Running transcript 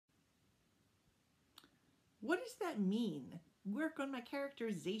What does that mean? Work on my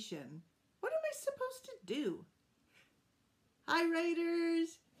characterization. What am I supposed to do? Hi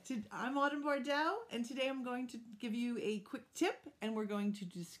writers! I'm Autumn Bardell, and today I'm going to give you a quick tip, and we're going to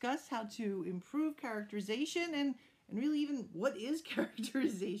discuss how to improve characterization and really even what is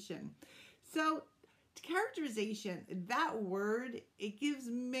characterization. So characterization, that word, it gives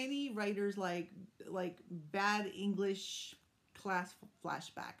many writers like bad English class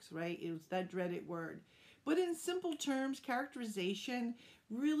flashbacks, right? It was that dreaded word. But in simple terms, characterization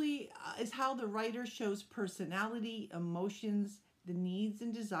really is how the writer shows personality, emotions, the needs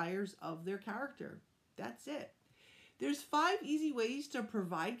and desires of their character. That's it. There's 5 easy ways to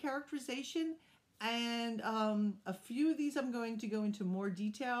provide characterization, and a few of these I'm going to go into more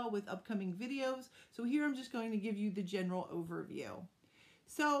detail with upcoming videos. So here I'm just going to give you the general overview.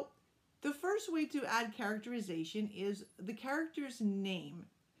 So the first way to add characterization is the character's name.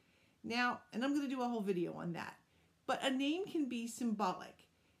 Now, and I'm going to do a whole video on that, but a name can be symbolic.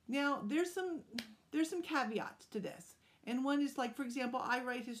 Now, there's some caveats to this. And one is like, for example, I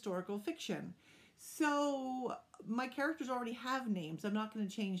write historical fiction. So my characters already have names. I'm not going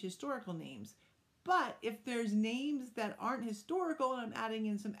to change historical names. But if there's names that aren't historical and I'm adding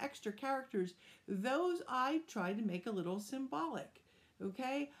in some extra characters, those I try to make a little symbolic.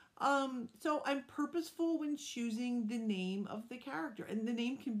 Okay? So I'm purposeful when choosing the name of the character. And the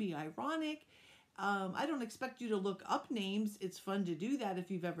name can be ironic. I don't expect you to look up names. It's fun to do that if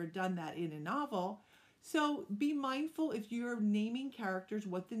you've ever done that in a novel. So be mindful if you're naming characters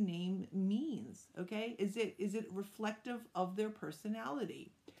what the name means, okay? Is it reflective of their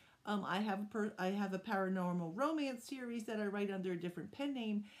personality? I have a paranormal romance series that I write under a different pen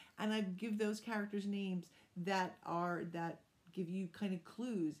name, and I give those characters names that give you kind of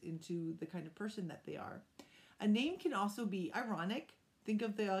clues into the kind of person that they are. A name can also be ironic. Think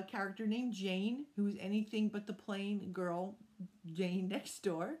of the character named Jane, who's anything but the plain girl Jane next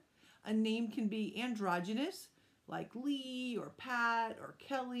door. A name can be androgynous, like Lee or Pat or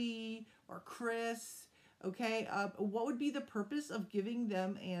Kelly or Chris. Okay, what would be the purpose of giving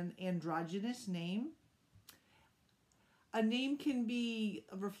them an androgynous name? A name can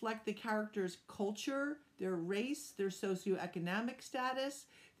reflect the character's culture, their race, their socioeconomic status.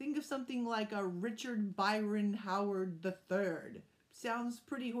 Think of something like a Richard Byron Howard III. Sounds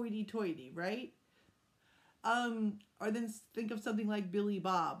pretty hoity-toity, right? Or then think of something like Billy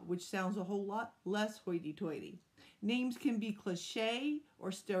Bob, which sounds a whole lot less hoity-toity. Names can be cliche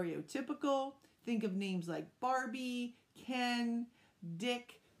or stereotypical. Think of names like Barbie, Ken,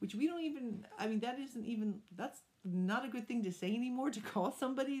 Dick, which we don't even, that's not a good thing to say anymore, to call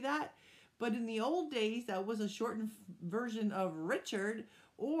somebody that. But in the old days, that was a shortened version of Richard,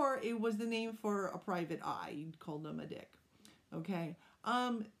 or it was the name for a private eye. You'd call them a Dick. Okay.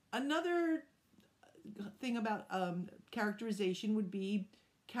 Another thing about characterization would be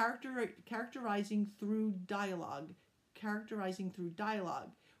characterizing through dialogue. Characterizing through dialogue.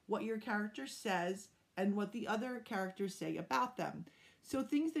 What your character says and what the other characters say about them. So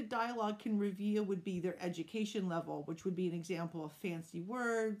things that dialogue can reveal would be their education level, which would be an example of fancy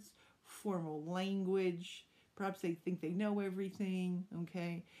words, formal language. Perhaps they think they know everything,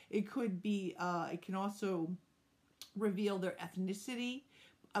 okay? It could be, it can also reveal their ethnicity.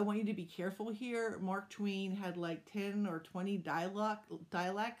 I want you to be careful here. Mark Twain had like 10 or 20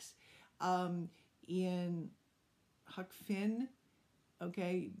 dialects in Huck Finn.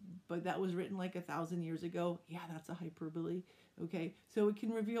 Okay, but that was written like 1,000 years ago. Yeah, that's a hyperbole. Okay, so it can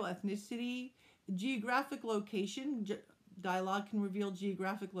reveal ethnicity, geographic location. Dialogue can reveal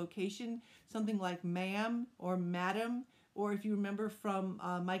geographic location. Something like ma'am or madam. Or if you remember from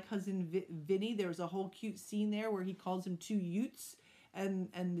My Cousin Vinny, there's a whole cute scene there where he calls him 2 Utes. And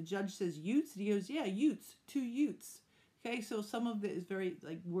the judge says Utes. And he goes, yeah, Utes, 2 Utes. Okay, so some of it is very,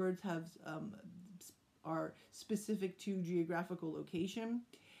 like, words have are specific to geographical location.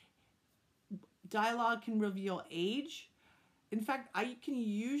 Dialogue can reveal age. In fact, I can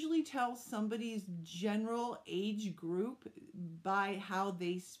usually tell somebody's general age group by how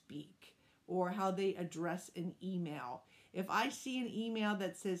they speak or how they address an email. If I see an email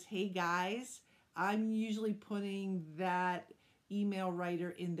that says, hey guys, I'm usually putting that email writer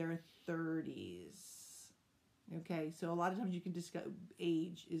in their 30s. Okay, so a lot of times you can discuss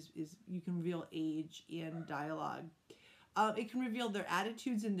age, you can reveal age in dialogue. It can reveal their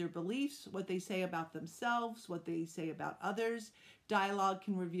attitudes and their beliefs, what they say about themselves, what they say about others. Dialogue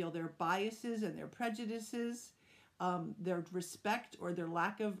can reveal their biases and their prejudices, their respect or their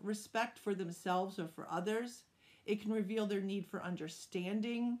lack of respect for themselves or for others. It can reveal their need for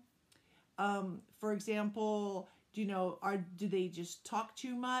understanding. For example, do they just talk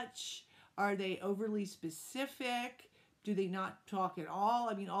too much? Are they overly specific? Do they not talk at all?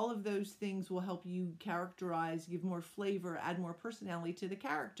 I mean, all of those things will help you characterize, give more flavor, add more personality to the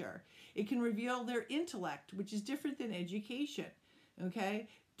character. It can reveal their intellect, which is different than education. Okay?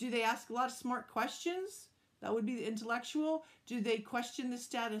 Do they ask a lot of smart questions? That would be the intellectual. Do they question the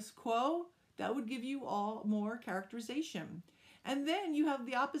status quo? That would give you all more characterization. And then you have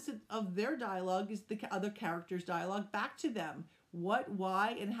the opposite of their dialogue is the other character's dialogue back to them. What,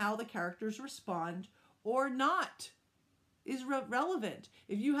 why, and how the characters respond or not is relevant.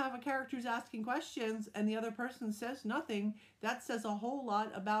 If you have a character who's asking questions and the other person says nothing, that says a whole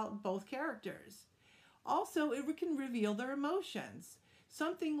lot about both characters. Also, it can reveal their emotions.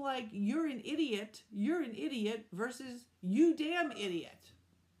 Something like, you're an idiot versus you damn idiot.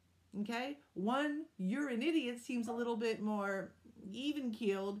 Okay? One, you're an idiot seems a little bit more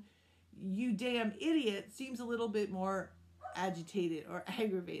even-keeled. You damn idiot seems a little bit more agitated or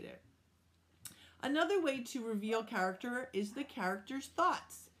aggravated. Another way to reveal character is the character's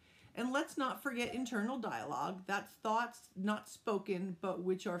thoughts. And let's not forget internal dialogue. That's thoughts not spoken, but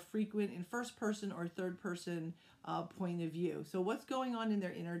which are frequent in first person or third person point of view. So what's going on in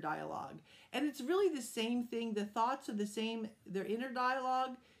their inner dialogue? And it's really the same thing. The thoughts are the same, their inner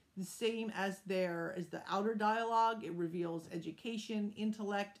dialogue, the same as the outer dialogue. It reveals education,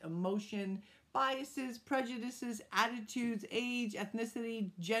 intellect, emotion, biases, prejudices, attitudes, age,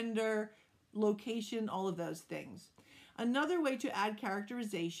 ethnicity, gender, location, all of those things. Another way to add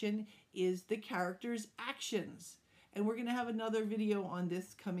characterization is the character's actions. And we're going to have another video on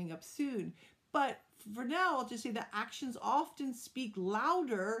this coming up soon. But for now, I'll just say that actions often speak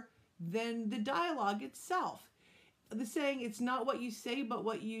louder than the dialogue itself. The saying, it's not what you say, but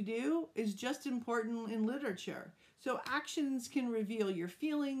what you do, is just important in literature. So actions can reveal your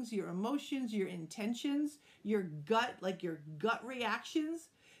feelings, your emotions, your intentions, your gut reactions.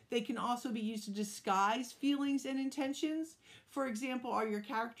 They can also be used to disguise feelings and intentions. For example, does your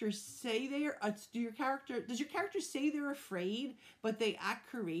character say they're afraid, but they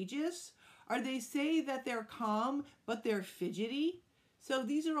act courageous? Or they say that they're calm, but they're fidgety? So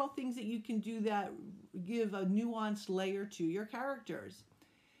these are all things that you can do that give a nuanced layer to your characters.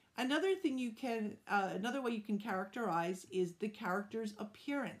 Another way you can characterize is the character's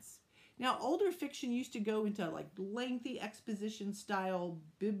appearance. Now, older fiction used to go into like lengthy exposition style,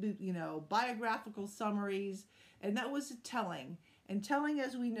 biographical summaries, and that was telling. And telling,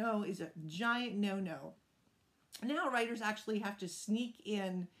 as we know, is a giant no-no. Now writers actually have to sneak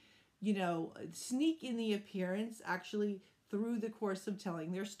in the appearance actually through the course of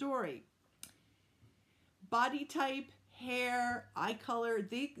telling their story. Body type, hair, eye color,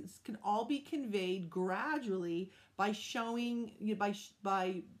 these can all be conveyed gradually by showing,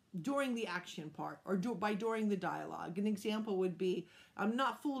 by during the action part or during the dialogue. An example would be, I'm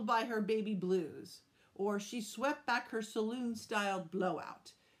not fooled by her baby blues, or she swept back her saloon-styled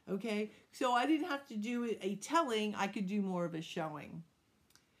blowout. Okay, so I didn't have to do a telling, I could do more of a showing.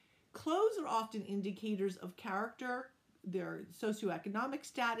 Clothes are often indicators of character, their socioeconomic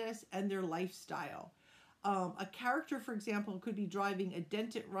status, and their lifestyle. A character, for example, could be driving a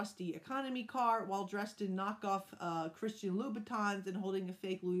dented, rusty economy car while dressed in knockoff Christian Louboutins and holding a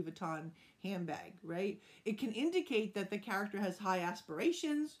fake Louis Vuitton handbag, right? It can indicate that the character has high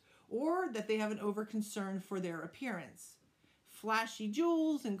aspirations or that they have an over-concern for their appearance. Flashy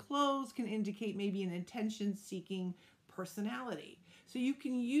jewels and clothes can indicate maybe an attention-seeking personality. So you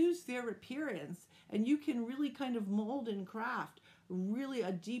can use their appearance and you can really kind of mold and craft really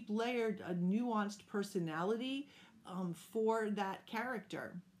a deep layered, a nuanced personality for that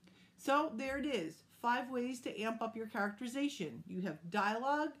character. So there it is, 5 ways to amp up your characterization. You have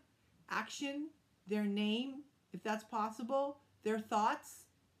dialogue, action, their name, if that's possible, their thoughts,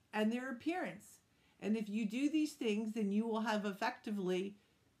 and their appearance. And if you do these things, then you will have effectively,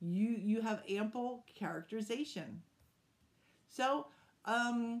 you have ample characterization. So,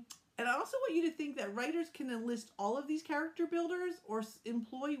 and I also want you to think that writers can enlist all of these character builders or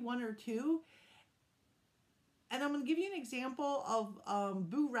employ 1 or 2. And I'm going to give you an example of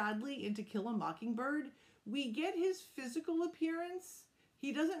Boo Radley in To Kill a Mockingbird. We get his physical appearance.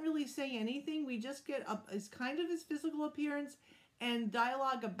 He doesn't really say anything. We just get his physical appearance and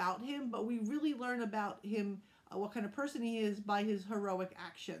dialogue about him, but we really learn about him, what kind of person he is, by his heroic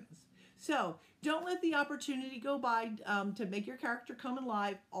actions. So don't let the opportunity go by to make your character come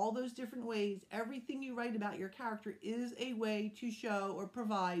alive all those different ways. Everything you write about your character is a way to show or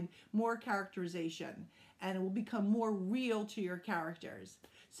provide more characterization, and it will become more real to your characters.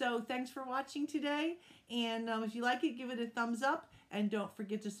 So thanks for watching today, and if you like it, give it a thumbs up, and don't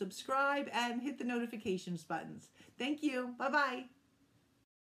forget to subscribe and hit the notifications buttons. Thank you. Bye-bye.